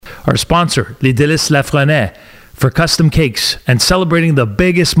Our sponsor, Les Délices Lafrenais, for custom cakes and celebrating the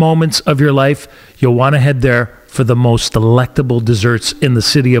biggest moments of your life. You'll want to head there for the most delectable desserts in the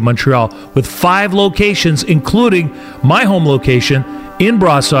city of Montreal, with 5 locations, including my home location in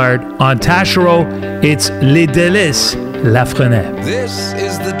Brossard on Taschereau. It's Les Délices Lafrenais. This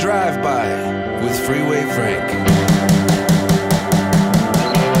is the Drive-By with Freeway Frank.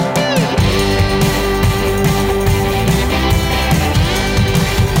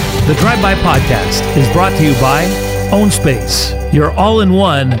 The Drive-By Podcast is brought to you by OwnSpace, your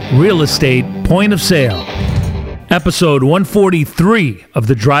all-in-one real estate point of sale. Episode 143 of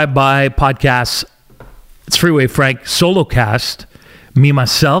the Drive-By Podcast. It's Freeway Frank solo cast. Me,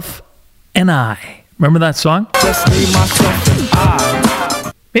 myself, and I. Remember that song? Just me, myself, and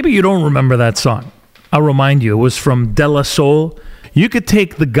I. Maybe you don't remember that song. I'll remind you. It was from De La Soul. You could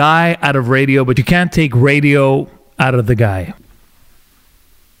take the guy out of radio, but you can't take radio out of the guy.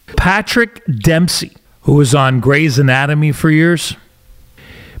 Patrick Dempsey, who was on Grey's Anatomy for years.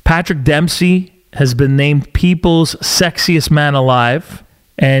 Patrick Dempsey has been named People's Sexiest Man Alive,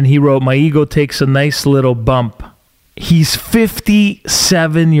 and he wrote, "My ego takes a nice little bump." He's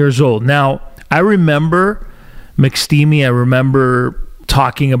 57 years old. Now, I remember McSteamy. I remember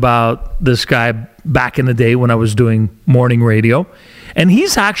talking about this guy back in the day when I was doing morning radio. And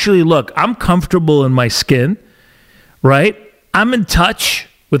he's actually, look, I'm comfortable in my skin, right? I'm in touch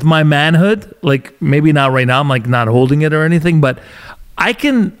with my manhood. Like, maybe not right now, I'm like not holding it or anything, but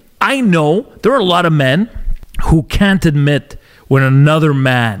I know there are a lot of men who can't admit when another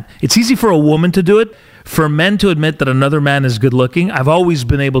man, it's easy for a woman to do it, for men to admit that another man is good looking. I've always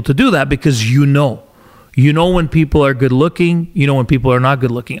been able to do that because you know when people are good looking, you know when people are not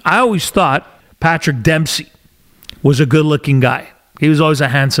good looking. I always thought Patrick Dempsey was a good looking guy. He was always a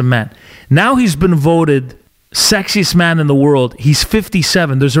handsome man. Now he's been voted sexiest man in the world. He's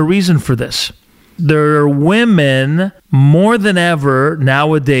 57. There's a reason for this. There are women more than ever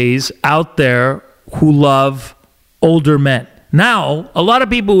nowadays out there who love older men. Now, a lot of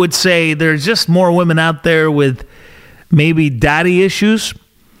people would say there's just more women out there with maybe daddy issues.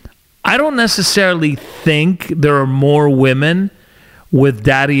 I don't necessarily think there are more women with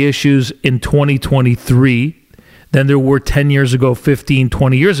daddy issues in 2023 than there were 10 years ago, 15,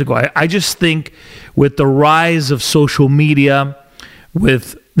 20 years ago. I just think with the rise of social media,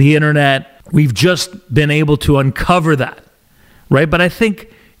 with the internet, we've just been able to uncover that, right? But I think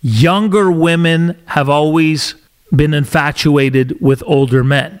younger women have always been infatuated with older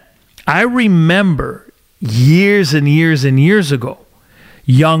men. I remember years and years and years ago,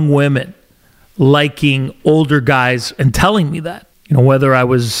 young women liking older guys and telling me that, whether I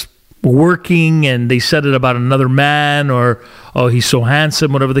was working and they said it about another man or, oh, he's so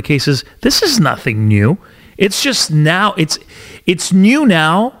handsome, whatever the case is. This is nothing new. It's just now, it's new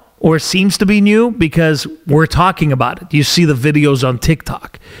now, or seems to be new because we're talking about it. You see the videos on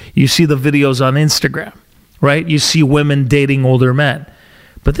TikTok. You see the videos on Instagram, right? You see women dating older men.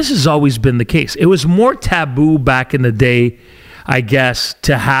 But this has always been the case. It was more taboo back in the day, I guess,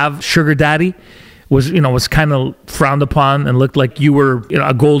 to have sugar daddy. Was kind of frowned upon and looked like you were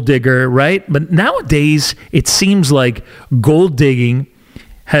a gold digger, right? But nowadays, it seems like gold digging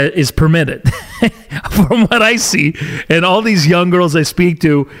is permitted from what I see. And all these young girls I speak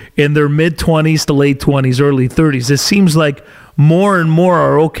to in their mid-20s to late 20s, early 30s, it seems like more and more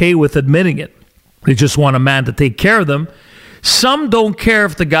are okay with admitting it. They just want a man to take care of them. Some don't care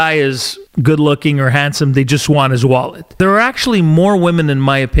if the guy is good looking or handsome. They just want his wallet. There are actually more women, in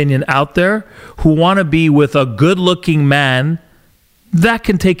my opinion, out there who want to be with a good looking man that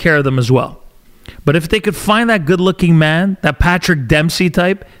can take care of them as well. But if they could find that good looking man, that Patrick Dempsey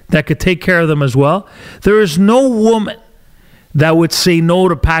type that could take care of them as well, there is no woman that would say no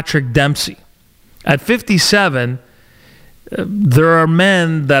to Patrick Dempsey. At 57, there are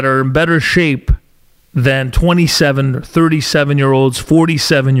men that are in better shape than 27 or 37-year-olds,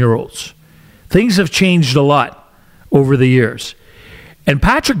 47-year-olds. Things have changed a lot over the years. And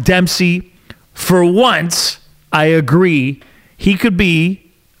Patrick Dempsey, for once, I agree, he could be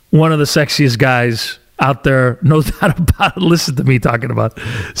one of the sexiest guys out there, no doubt about it. Listen to me talking about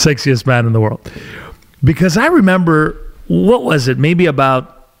sexiest man in the world. Because I remember, what was it, maybe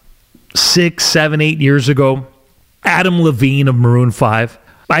about 6, 7, 8 years ago, Adam Levine of Maroon 5.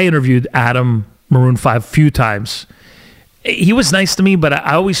 I interviewed Adam Maroon 5 a few times. He was nice to me, but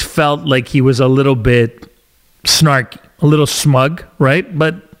I always felt like he was a little bit snarky, a little smug, right?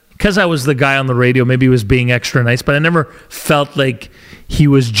 But because I was the guy on the radio, maybe he was being extra nice, but I never felt like he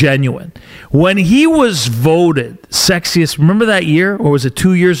was genuine. When he was voted sexiest, remember that year? Or was it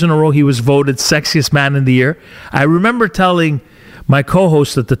 2 years in a row he was voted sexiest man in the year? I remember telling my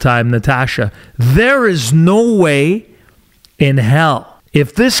co-host at the time, Natasha, there is no way in hell,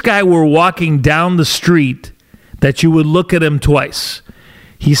 if this guy were walking down the street, that you would look at him twice.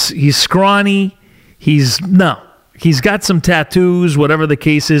 He's scrawny. He's got some tattoos, whatever the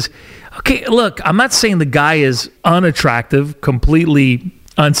case is. Okay, look, I'm not saying the guy is unattractive, completely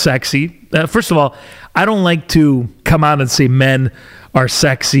unsexy. First of all, I don't like to come out and say men are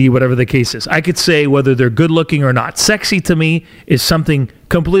sexy, whatever the case is. I could say whether they're good looking or not. Sexy to me is something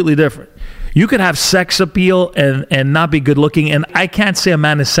completely different. You could have sex appeal and not be good looking, and I can't say a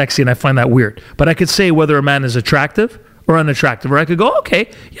man is sexy, and I find that weird. But I could say whether a man is attractive or unattractive, or I could go, okay,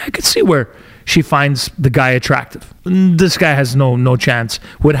 yeah, I could see where she finds the guy attractive. This guy has no chance,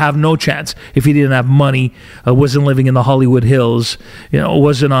 would have no chance if he didn't have money, wasn't living in the Hollywood Hills,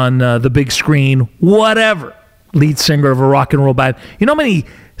 wasn't on the big screen, whatever. Lead singer of a rock and roll band. You know how many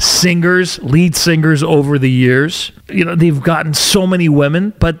lead singers over the years, they've gotten so many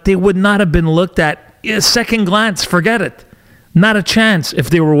women, but they would not have been looked at a second glance. Forget it. Not a chance if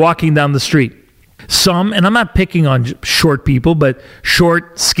they were walking down the street. Some, and I'm not picking on short people, but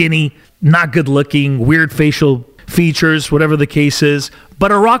short, skinny, not good looking, weird facial features, whatever the case is,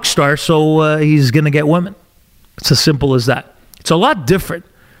 but a rock star, so he's going to get women. It's as simple as that. It's a lot different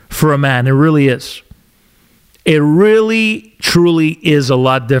for a man. It really is. It really, truly is a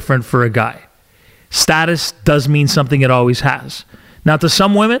lot different for a guy. Status does mean something. It always has. Now, to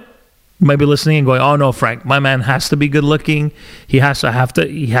some women, you might be listening and going, "Oh no, Frank, my man has to be good looking. He has to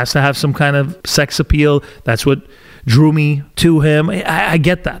have some kind of sex appeal. That's what drew me to him." I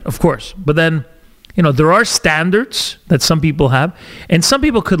get that, of course. But then, there are standards that some people have, and some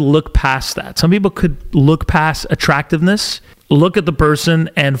people could look past that. Some people could look past attractiveness, look at the person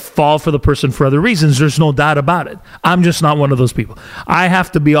and fall for the person for other reasons. There's no doubt about it. I'm just not one of those people. I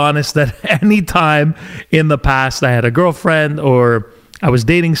have to be honest that any time in the past I had a girlfriend or I was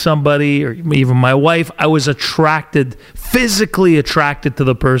dating somebody or even my wife, I was physically attracted to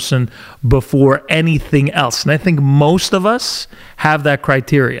the person before anything else. And I think most of us have that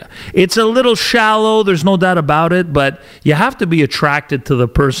criteria. It's a little shallow, there's no doubt about it, but you have to be attracted to the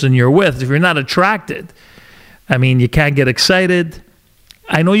person you're with. If you're not attracted, you can't get excited.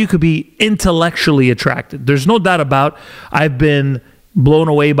 I know you could be intellectually attracted. There's no doubt about I've been blown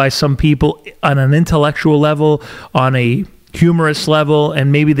away by some people on an intellectual level, on a humorous level, and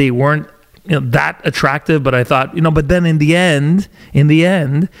maybe they weren't that attractive, but I thought, but then in the end,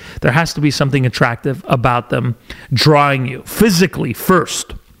 there has to be something attractive about them drawing you physically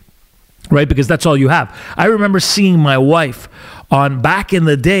first, right? Because that's all you have. I remember seeing my wife back in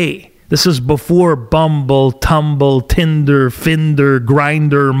the day. This is before Bumble, Tumble, Tinder, Finder,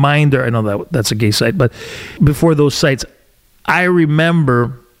 Grindr, Minder. I know that's a gay site, but before those sites, I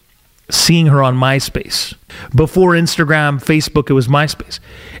remember seeing her on MySpace. Before Instagram, Facebook, it was MySpace.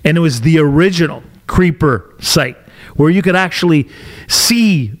 And it was the original creeper site where you could actually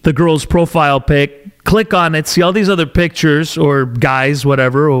see the girl's profile pic, click on it, see all these other pictures or guys,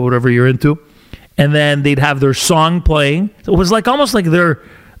 whatever you're into. And then they'd have their song playing. It was almost like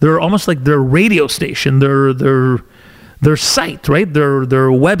they're almost like their radio station, their site, right? Their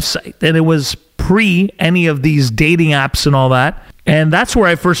website. And it was pre any of these dating apps and all that. And that's where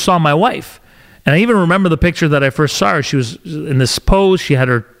I first saw my wife. And I even remember the picture that I first saw her. She was in this pose. She had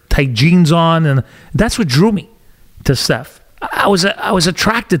her tight jeans on. And that's what drew me to Steph. I was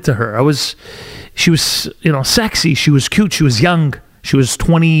attracted to her. She was, sexy. She was cute. She was young. She was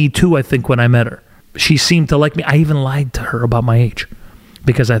 22, I think, when I met her. She seemed to like me. I even lied to her about my age,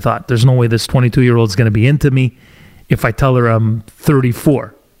 because I thought there's no way this 22-year-old is going to be into me if I tell her I'm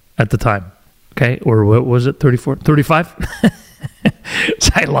 34 at the time. Okay? Or what was it? 34? 35?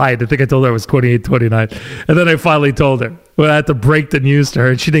 So I lied. I think I told her I was 28, 29. And then I finally told her. Well, I had to break the news to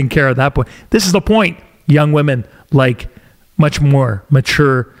her, and she didn't care at that point. This is the point. Young women like much more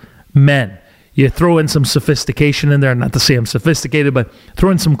mature men. You throw in some sophistication in there, not to say I'm sophisticated, but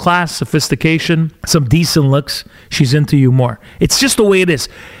throw in some class, sophistication, some decent looks. She's into you more. It's just the way it is.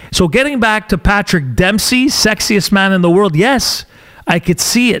 So getting back to Patrick Dempsey, sexiest man in the world, yes, I could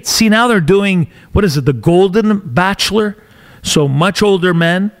see it. See, now they're doing, the Golden Bachelor? So much older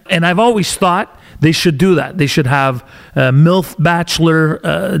men. And I've always thought they should do that. They should have MILF Bachelor,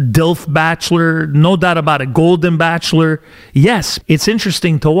 DILF Bachelor, no doubt about it, Golden Bachelor. Yes, it's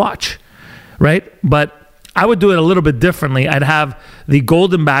interesting to watch. Right? But I would do it a little bit differently. I'd have the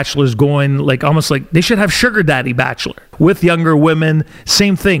Golden Bachelors going almost like they should have Sugar Daddy Bachelor with younger women.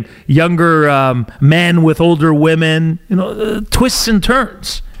 Same thing. Younger men with older women. Twists and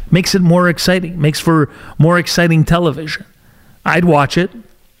turns. Makes it more exciting. Makes for more exciting television. I'd watch it.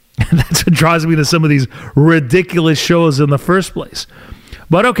 And that's what draws me to some of these ridiculous shows in the first place.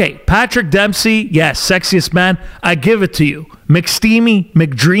 But okay, Patrick Dempsey, yes, sexiest man. I give it to you. McSteamy,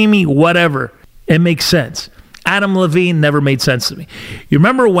 McDreamy, whatever. It makes sense. Adam Levine never made sense to me. You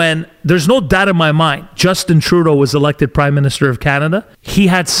remember when, there's no doubt in my mind, Justin Trudeau was elected Prime Minister of Canada. He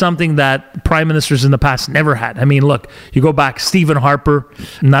had something that Prime Ministers in the past never had. I mean, look, you go back, Stephen Harper,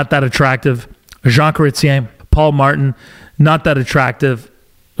 not that attractive. Jean Chrétien, Paul Martin, not that attractive.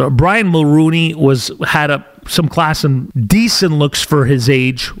 Brian Mulroney had some class and decent looks for his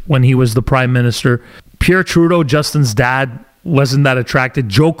age when he was the Prime Minister. Pierre Trudeau, Justin's dad, wasn't that attractive.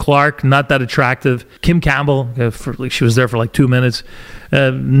 Joe Clark, not that attractive. Kim Campbell, she was there for like 2 minutes.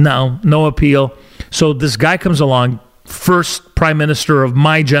 No appeal. So this guy comes along, first Prime Minister of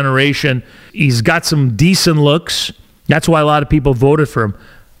my generation. He's got some decent looks. That's why a lot of people voted for him.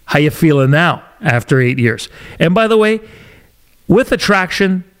 How you feeling now after 8 years? And by the way, with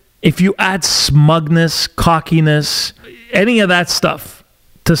attraction, if you add smugness, cockiness, any of that stuff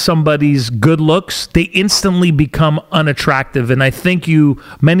to somebody's good looks, they instantly become unattractive. And I think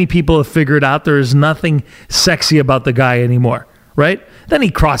many people have figured out there is nothing sexy about the guy anymore, right? Then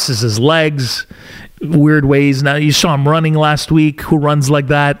he crosses his legs weird ways. Now, you saw him running last week. Who runs like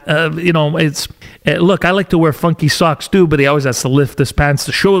that? Look, I like to wear funky socks too, but he always has to lift his pants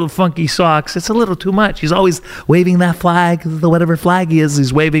to show the funky socks. It's a little too much. He's always waving that flag, whatever flag he is,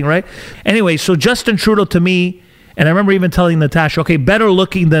 he's waving, right? Anyway, so Justin Trudeau to me, and I remember even telling Natasha, okay, better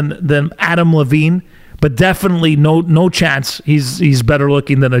looking than Adam Levine, but definitely no chance. He's better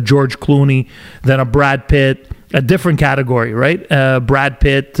looking than a George Clooney, than a Brad Pitt, a different category, right? Brad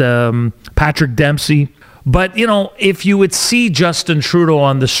Pitt, Patrick Dempsey. But, if you would see Justin Trudeau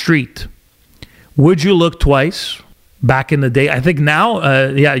on the street, would you look twice back in the day? I think now,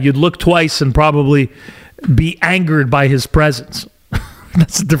 you'd look twice and probably be angered by his presence.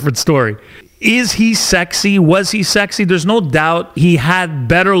 That's a different story. Is he sexy? Was he sexy? There's no doubt he had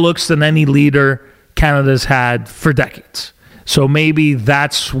better looks than any leader Canada's had for decades. So maybe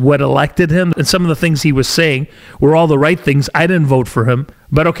that's what elected him. And some of the things he was saying were all the right things. I didn't vote for him.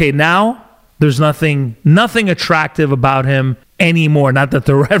 But okay, now there's nothing attractive about him anymore. Not that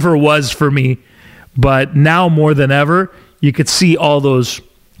there ever was for me. But now more than ever, you could see all those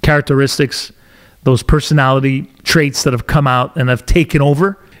characteristics, those personality traits that have come out and have taken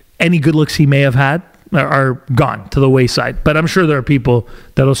over. Any good looks he may have had are gone to the wayside. But I'm sure there are people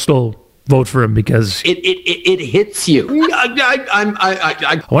that'll still vote for him because it hits you.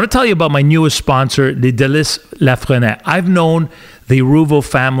 I want to tell you about my newest sponsor, Les Délices Lafrenière. I've known the Rouveau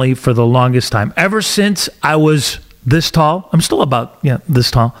family for the longest time. Ever since I was this tall. I'm still about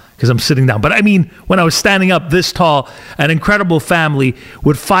this tall because I'm sitting down. But I mean, when I was standing up this tall, an incredible family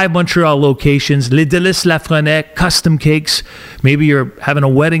with 5 Montreal locations, Les Délices Lafrenière, custom cakes. Maybe you're having a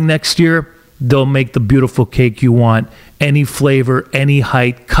wedding next year. They'll make the beautiful cake you want. Any flavor, any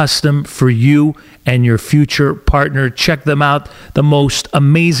height, custom for you and your future partner. Check them out. The most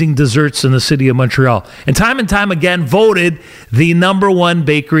amazing desserts in the city of Montreal. And time again, voted the #1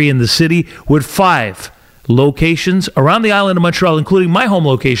 bakery in the city with 5 locations around the island of Montreal, including my home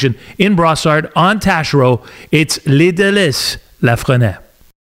location in Brossard on Taschereau. It's Les Délices Lafrenière.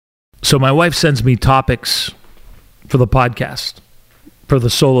 So my wife sends me topics for the podcast, for the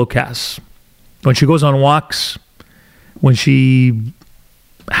solo casts. When she goes on walks, when she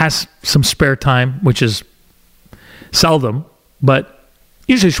has some spare time, which is seldom, but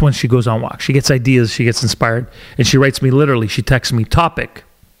usually when she goes on walks, she gets ideas, she gets inspired, and she writes me literally, she texts me topic,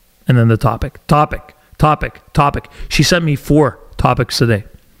 and then the topic. She sent me 4 topics today.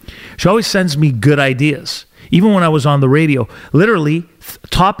 She always sends me good ideas. Even when I was on the radio, literally,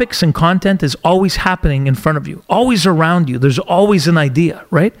 topics and content is always happening in front of you, always around you. There's always an idea,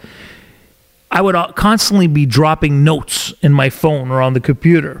 right? I would constantly be dropping notes in my phone or on the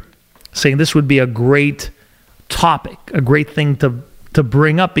computer saying this would be a great topic, a great thing to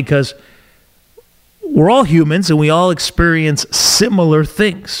bring up because we're all humans and we all experience similar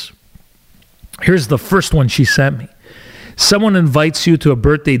things. Here's the first one she sent me. Someone invites you to a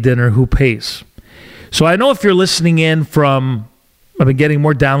birthday dinner, who pays? So I know if you're listening in from, I've been getting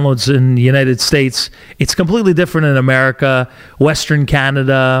more downloads in the United States. It's completely different in America, Western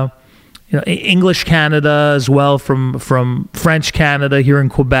Canada, English Canada as well, from French Canada here in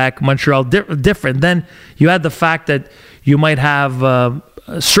Quebec, Montreal, different. Then you add the fact that you might have a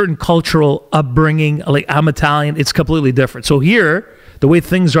certain cultural upbringing, like I'm Italian, it's completely different. So here, the way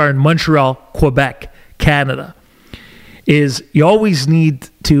things are in Montreal, Quebec, Canada, is you always need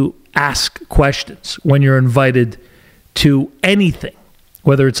to ask questions when you're invited to anything,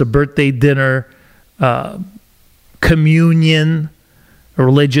 whether it's a birthday dinner, communion, a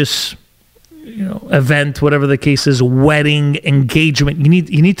religious event, whatever the case is, wedding, engagement,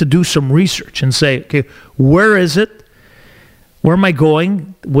 you need to do some research and say, okay, where is it? Where am I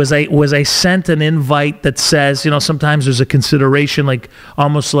going? Was I sent an invite that says, sometimes there's a consideration, like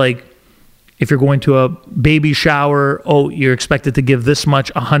almost like if you're going to a baby shower, you're expected to give this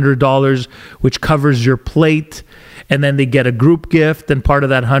much, $100, which covers your plate. And then they get a group gift, and part of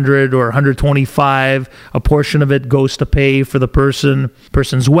that 100 or 125, a portion of it goes to pay for the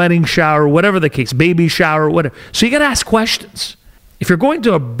person's wedding shower, whatever the case, baby shower, whatever. So you got to ask questions. If you're going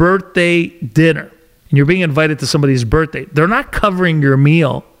to a birthday dinner and you're being invited to somebody's birthday, they're not covering your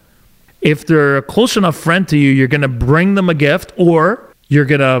meal. If they're a close enough friend to you, you're going to bring them a gift, or you're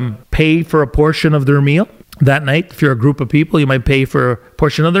going to pay for a portion of their meal that night. If you're a group of people, you might pay for a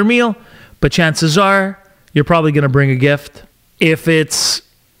portion of their meal, but chances are you're probably going to bring a gift. If it's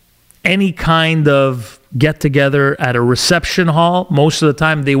any kind of get-together at a reception hall, most of the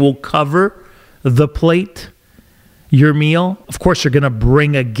time they will cover the plate, your meal. Of course, you're going to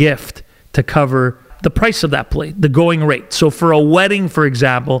bring a gift to cover the price of that plate, the going rate. So for a wedding, for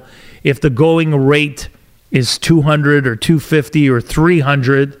example, if the going rate is $200 or $250 or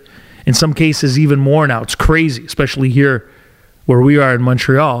 $300, in some cases even more now, it's crazy, especially here where we are in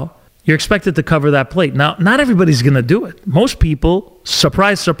Montreal, you're expected to cover that plate. Now, not everybody's going to do it. Most people,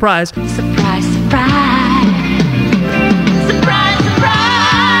 surprise, surprise. Surprise, surprise. Surprise,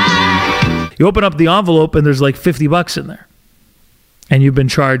 surprise. You open up the envelope and there's like $50 in there. And you've been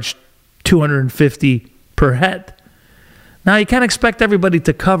charged $250 per head. Now, you can't expect everybody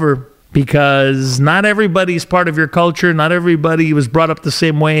to cover because not everybody's part of your culture. Not everybody was brought up the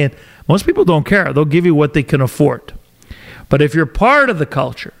same way. And most people don't care. They'll give you what they can afford. But if you're part of the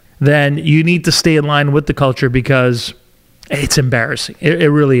culture, then you need to stay in line with the culture because it's embarrassing. It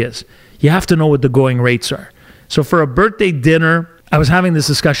really is. You have to know what the going rates are. So for a birthday dinner, I was having this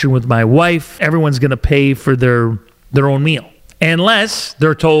discussion with my wife. Everyone's going to pay for their own meal. Unless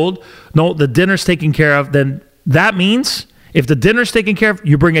they're told, no, the dinner's taken care of, then that means if the dinner's taken care of,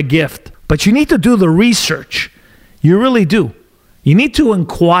 you bring a gift. But you need to do the research. You really do. You need to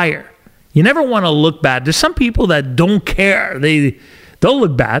inquire. You never want to look bad. There's some people that don't care. They'll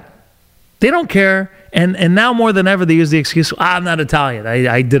look bad. They don't care. And now more than ever, they use the excuse, I'm not Italian.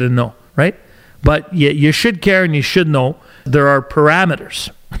 I didn't know, right? But you should care and you should know there are parameters.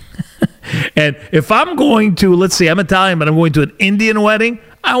 And if I'm going to, let's say I'm Italian, but I'm going to an Indian wedding,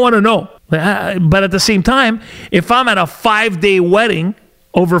 I want to know. But at the same time, if I'm at a 5-day wedding,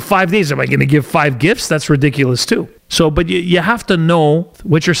 over 5 days, am I going to give 5 gifts? That's ridiculous too. So, but you have to know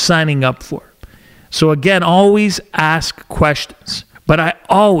what you're signing up for. So again, always ask questions. But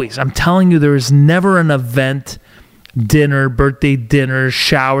I'm telling you, there is never an event, dinner, birthday dinner,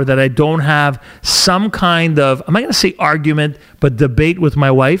 shower that I don't have some kind of, I'm not going to say argument, but debate with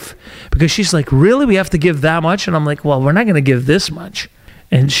my wife. Because she's like, really? We have to give that much? And I'm like, well, we're not going to give this much.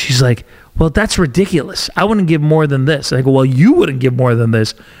 And she's like, well, that's ridiculous. I wouldn't give more than this. And I go, well, you wouldn't give more than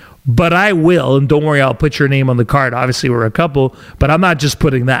this. But I will. And don't worry, I'll put your name on the card. Obviously, we're a couple, but I'm not just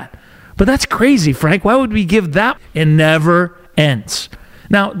putting that. But that's crazy, Frank. Why would we give that? It never ends.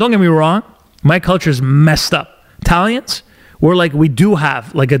 Now, don't get me wrong. My culture is messed up. Italians, we do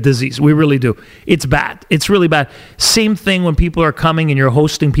have like a disease. We really do. It's bad. It's really bad. Same thing when people are coming and you're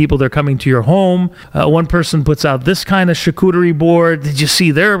hosting people. They're coming to your home. One person puts out this kind of charcuterie board. Did you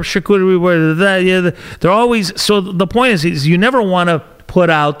see their charcuterie board? They're always, so the point is you never want to put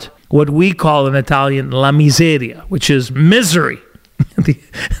out what we call in Italian la miseria, which is misery.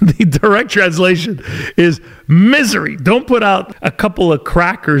 The direct translation is misery. Don't put out a couple of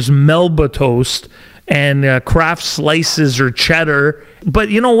crackers, Melba toast, and Kraft slices or cheddar. But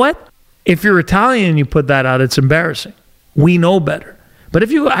you know what? If you're Italian and you put that out, it's embarrassing. We know better. But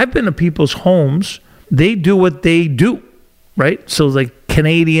I've been to people's homes, they do what they do, right? So like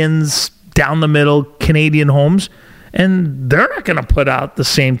Canadians, down the middle, Canadian homes, and they're not going to put out the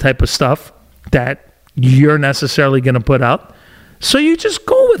same type of stuff that you're necessarily going to put out. So you just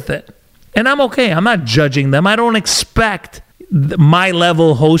go with it. And I'm okay. I'm not judging them. I don't expect my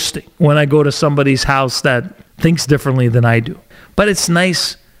level hosting when I go to somebody's house that thinks differently than I do. But it's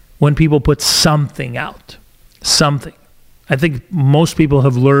nice when people put something out. Something. I think most people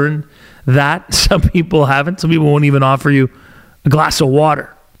have learned that. Some people haven't. Some people won't even offer you a glass of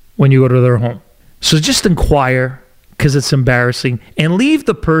water when you go to their home. So just inquire because it's embarrassing. And leave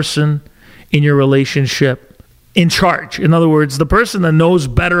the person in your relationship in charge. In other words, the person that knows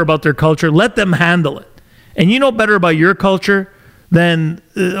better about their culture, let them handle it. And you know better about your culture, then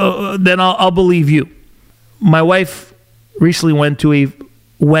I'll believe you. My wife recently went to a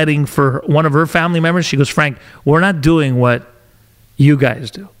wedding for one of her family members. She goes, Frank, we're not doing what You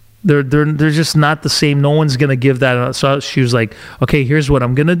guys do. They're just not the same. No one's going to give that. So she was like, okay, here's what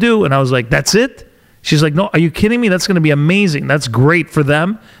I'm going to do. And I was like, that's it? She's like, no, are you kidding me? That's going to be amazing. That's great for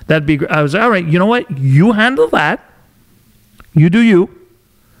them. That'd be great. I was like, all right, you know what? You handle that. You do you.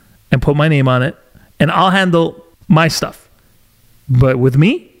 And put my name on it. And I'll handle my stuff. But with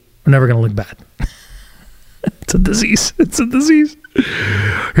me, we're never going to look bad. It's a disease. It's a disease.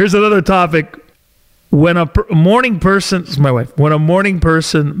 Here's another topic. When a morning person, it's my wife, when a morning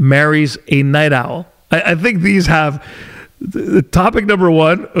person marries a night owl, I think these have, the topic number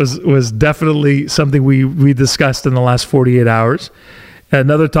one was definitely something we discussed in the last 48 hours.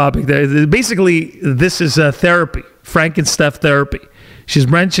 Another topic there, basically, this is a therapy, Frank and Steph therapy. She's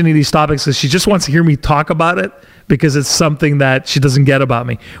mentioning these topics because she just wants to hear me talk about it because it's something that she doesn't get about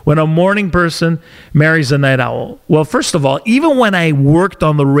me. When a morning person marries a night owl, well, first of all, even when I worked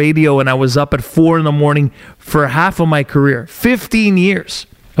on the radio and I was up at 4 a.m. for half of my career, 15 years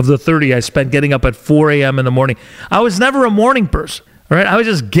of the 30 I spent getting up at 4 a.m. in the morning, I was never a morning person, all right? I was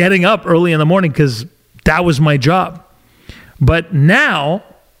just getting up early in the morning because that was my job. But now,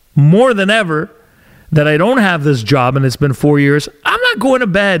 more than ever, that I don't have this job and it's been 4 years, I'm not going to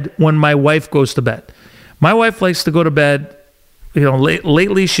bed when my wife goes to bed. My wife likes to go to bed. You know,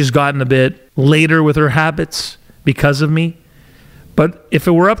 lately she's gotten a bit later with her habits because of me. But if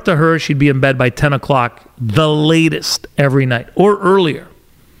it were up to her, she'd be in bed by 10 o'clock, the latest every night, or earlier.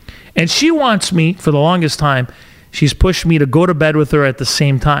 And she wants me, for the longest time, she's pushed me to go to bed with her at the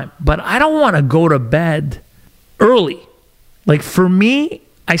same time. But I don't want to go to bed early. Like for me,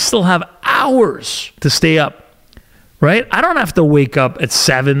 I still have hours to stay up. Right? I don't have to wake up at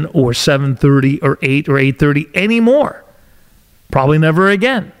 7 or 7:30 or 8 or 8:30 anymore. Probably never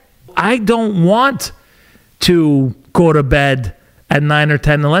again. I don't want to go to bed at 9 or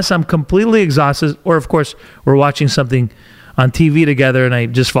 10 unless I'm completely exhausted, or of course we're watching something on TV together and I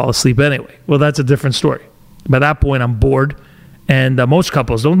just fall asleep anyway. Well, that's a different story. By that point, I'm bored. And most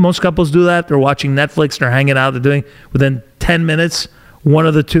couples do that? They're watching Netflix, they're hanging out, they're doing, within 10 minutes, one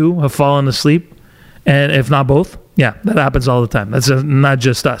of the two have fallen asleep, and if not both. Yeah, that happens all the time. That's not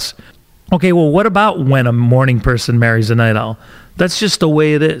just us. Okay, well, what about when a morning person marries a night owl? That's just the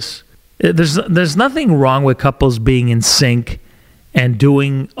way it is. There's nothing wrong with couples being in sync and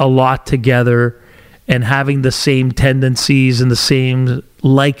doing a lot together and having the same tendencies and the same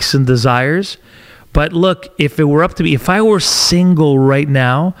likes and desires. But look, if it were up to me, if I were single right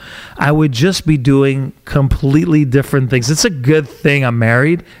now, I would just be doing completely different things. It's a good thing I'm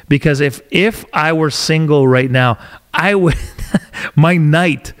married, because if I were single right now, I would my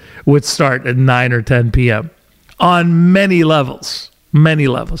night would start at 9 or 10 p.m. on many levels. Many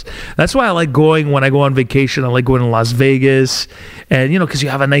levels. That's why I like going, when I go on vacation, I like going to Las Vegas, and because you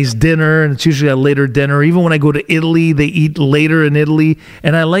have a nice dinner, and it's usually a later dinner. Even when I go to Italy, they eat later in Italy,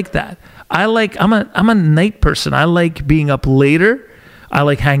 and I like that. I'm a night person. I like being up later. I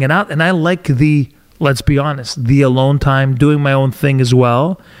like hanging out, and I like let's be honest, the alone time, doing my own thing as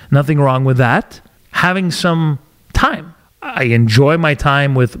well. Nothing wrong with that. Having some time. I enjoy my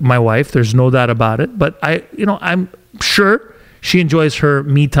time with my wife. There's no doubt about it. But I'm sure she enjoys her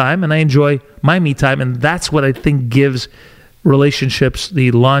me time, and I enjoy my me time, and that's what I think gives relationships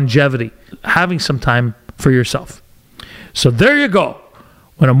the longevity. Having some time for yourself. So there you go.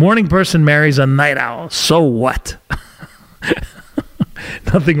 When a morning person marries a night owl, so what?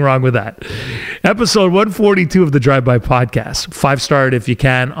 Nothing wrong with that. Episode 142 of the Drive-By Podcast. 5-star it if you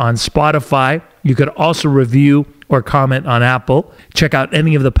can on Spotify. You could also review or comment on Apple. Check out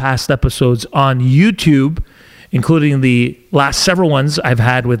any of the past episodes on YouTube, including the last several ones I've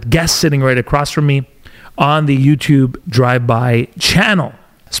had with guests sitting right across from me on the YouTube Drive-By channel.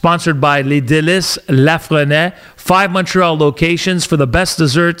 Sponsored by Les Délices Lafrenais, 5 Montreal locations for the best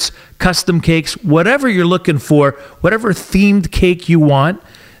desserts, custom cakes, whatever you're looking for, whatever themed cake you want,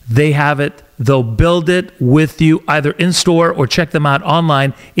 they have it. They'll build it with you either in store or check them out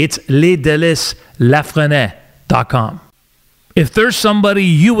online. It's lesdeliceslafrenais.com. If there's somebody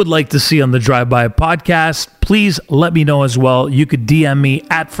you would like to see on the Drive-By Podcast, please let me know as well. You could DM me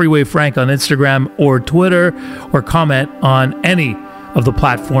at Freeway Frank on Instagram or Twitter, or comment on any of the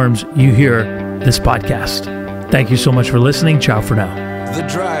platforms you hear this podcast. Thank you so much for listening. Ciao for now. The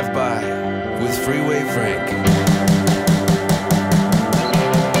Drive-By with Freeway Frank.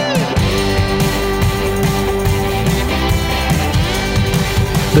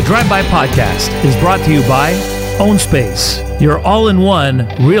 The Drive-By Podcast is brought to you by Own Space, your all-in-one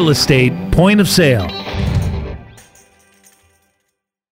real estate point of sale.